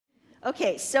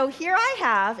Okay, so here I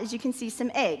have, as you can see,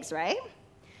 some eggs, right?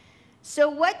 So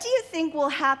what do you think will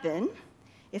happen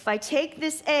if I take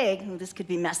this egg, oh, this could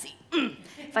be messy.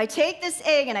 If I take this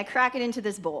egg and I crack it into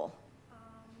this bowl?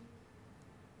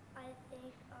 I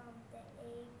think the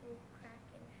egg will crack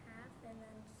in half and then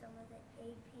some of the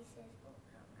egg pieces will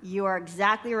come out. You are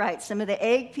exactly right. Some of the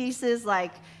egg pieces,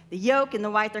 like the yolk and the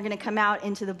white, they're going to come out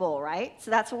into the bowl, right? So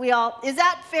that's what we all, is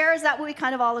that fair? Is that what we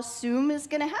kind of all assume is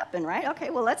going to happen, right? Okay,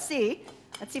 well, let's see.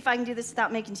 Let's see if I can do this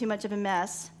without making too much of a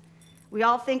mess. We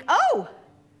all think, oh,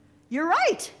 you're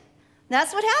right.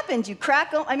 That's what happened. You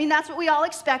crack, that's what we all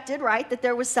expected, right? That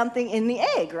there was something in the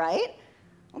egg, right?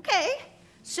 Okay.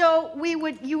 So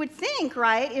you would think,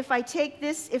 right, if I take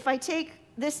this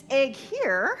egg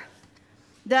here,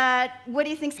 that what do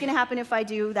you think is going to happen if I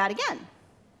do that again?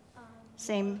 The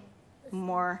same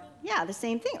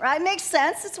thing, right? It makes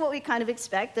sense. It's what we kind of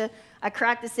expect. I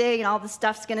crack this egg and all the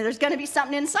stuff's there's going to be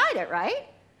something inside it, right?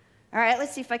 All right,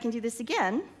 let's see if I can do this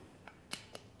again.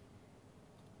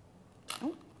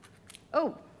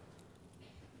 Oh.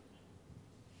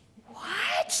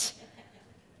 What?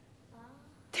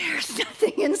 There's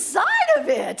nothing inside of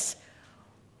it.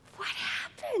 What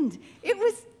happened? It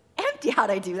was empty. How'd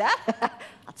I do that?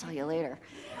 I'll tell you later.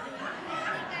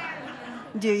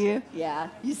 Do you? Yeah,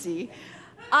 you see.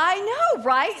 I know,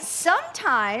 right?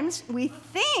 Sometimes we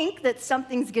think that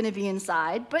something's going to be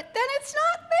inside, but then it's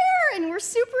not there, and we're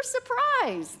super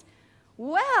surprised.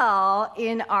 Well,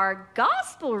 in our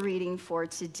gospel reading for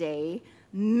today,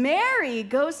 Mary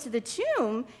goes to the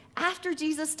tomb after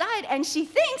Jesus died, and she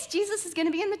thinks Jesus is going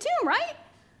to be in the tomb, right?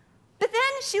 But then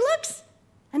she looks,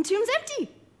 and the tomb's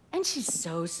empty. And she's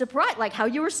so surprised, like how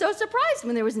you were so surprised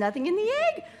when there was nothing in the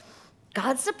egg.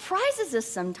 God surprises us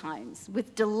sometimes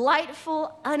with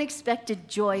delightful, unexpected,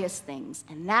 joyous things,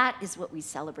 and that is what we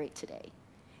celebrate today.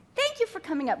 Thank you for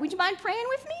coming up. Would you mind praying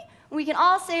with me? We can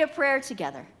all say a prayer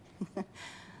together.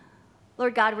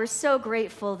 Lord God, we're so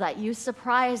grateful that you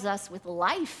surprise us with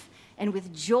life and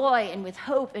with joy and with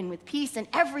hope and with peace and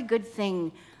every good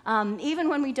thing. Even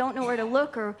when we don't know where to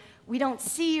look or we don't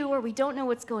see you or we don't know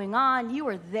what's going on, you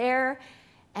are there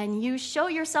and you show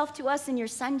yourself to us in your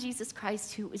Son, Jesus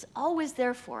Christ, who is always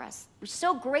there for us. We're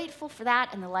so grateful for that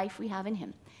and the life we have in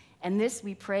him. And this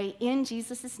we pray in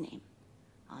Jesus' name.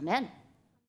 Amen.